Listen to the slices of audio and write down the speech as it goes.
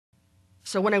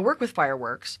So when I work with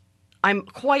fireworks, I'm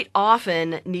quite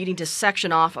often needing to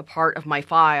section off a part of my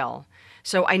file.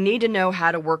 So I need to know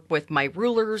how to work with my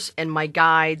rulers and my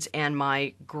guides and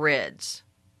my grids.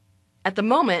 At the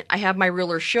moment, I have my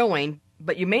ruler showing,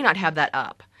 but you may not have that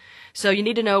up. So you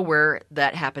need to know where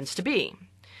that happens to be.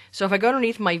 So if I go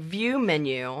underneath my View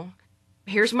menu,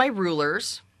 here's my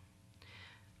rulers.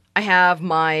 I have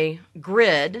my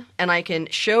grid, and I can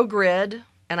show grid,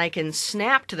 and I can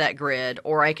snap to that grid,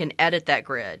 or I can edit that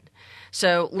grid.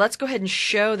 So let's go ahead and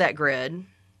show that grid.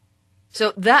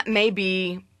 So that may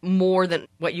be more than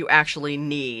what you actually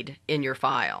need in your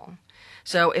file.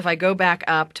 So if I go back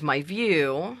up to my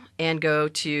view and go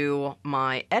to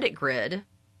my edit grid,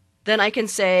 then I can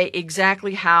say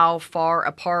exactly how far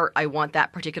apart I want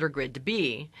that particular grid to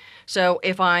be. So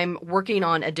if I'm working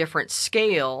on a different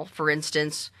scale, for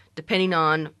instance, depending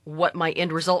on what my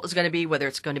end result is going to be, whether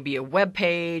it's going to be a web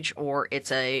page or it's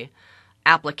a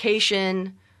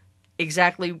application,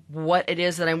 exactly what it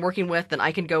is that I'm working with, then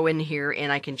I can go in here and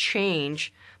I can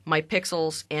change my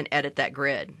pixels and edit that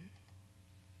grid.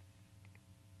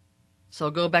 So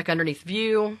I'll go back underneath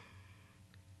View,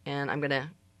 and I'm going to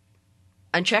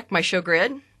uncheck my Show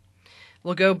Grid.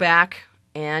 We'll go back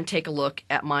and take a look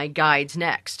at my guides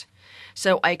next.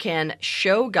 So I can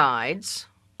show guides,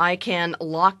 I can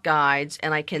lock guides,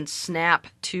 and I can snap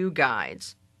to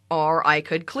guides, or I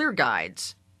could clear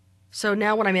guides. So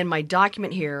now when I'm in my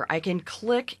document here, I can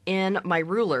click in my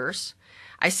rulers.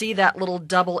 I see that little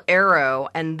double arrow,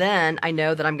 and then I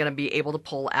know that I'm going to be able to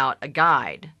pull out a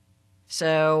guide.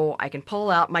 So I can pull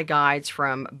out my guides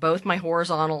from both my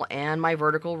horizontal and my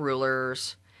vertical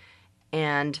rulers.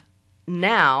 And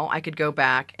now I could go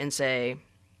back and say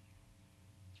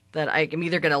that I'm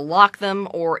either going to lock them,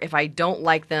 or if I don't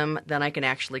like them, then I can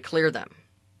actually clear them.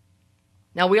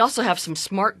 Now we also have some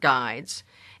smart guides.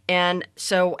 And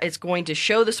so it's going to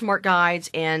show the smart guides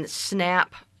and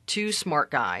snap to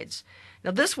smart guides.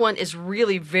 Now this one is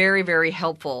really very, very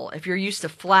helpful. If you're used to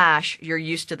Flash, you're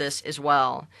used to this as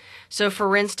well. So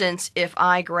for instance, if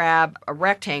I grab a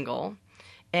rectangle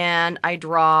and I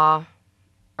draw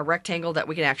a rectangle that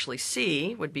we can actually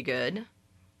see, would be good.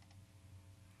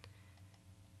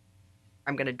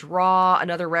 I'm going to draw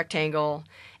another rectangle,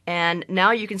 and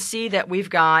now you can see that we've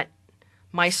got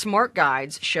my smart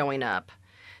guides showing up.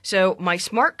 So my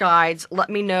smart guides let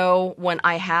me know when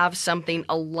I have something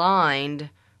aligned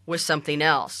with something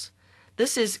else.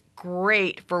 This is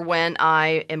great for when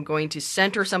I am going to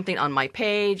center something on my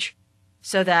page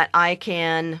so that I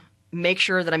can make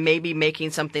sure that I may be making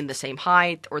something the same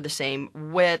height or the same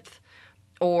width,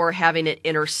 or having it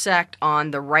intersect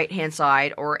on the right-hand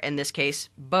side, or in this case,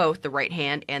 both the right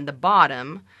hand and the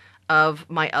bottom of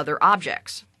my other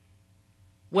objects,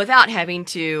 without having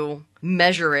to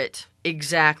measure it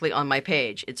exactly on my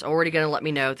page. It's already going to let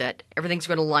me know that everything's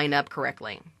going to line up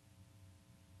correctly.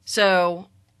 So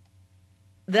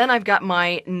then I've got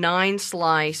my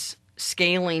 9-slice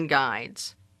scaling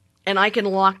guides, and I can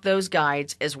lock those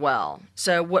guides as well.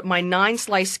 So what my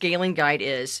 9-slice scaling guide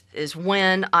is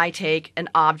when I take an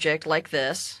object like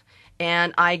this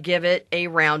and I give it a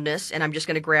roundness, and I'm just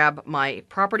going to grab my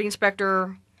property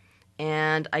inspector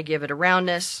and I give it a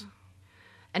roundness.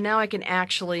 And now I can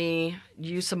actually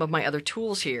use some of my other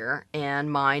tools here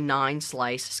and my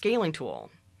 9-slice scaling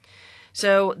tool.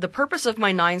 So the purpose of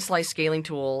my 9-slice scaling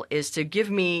tool is to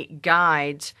give me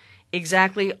guides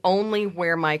exactly only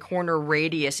where my corner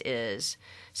radius is.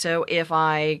 So if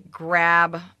I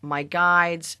grab my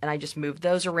guides and I just move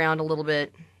those around a little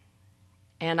bit,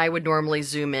 and I would normally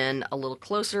zoom in a little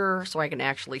closer so I can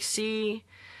actually see.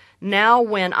 Now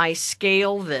when I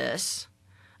scale this,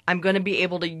 I'm going to be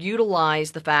able to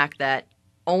utilize the fact that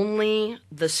only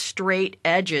the straight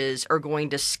edges are going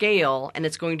to scale, and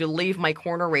it's going to leave my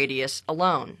corner radius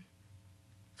alone.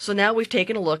 So now we've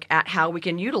taken a look at how we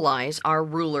can utilize our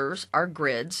rulers, our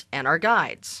grids, and our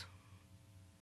guides.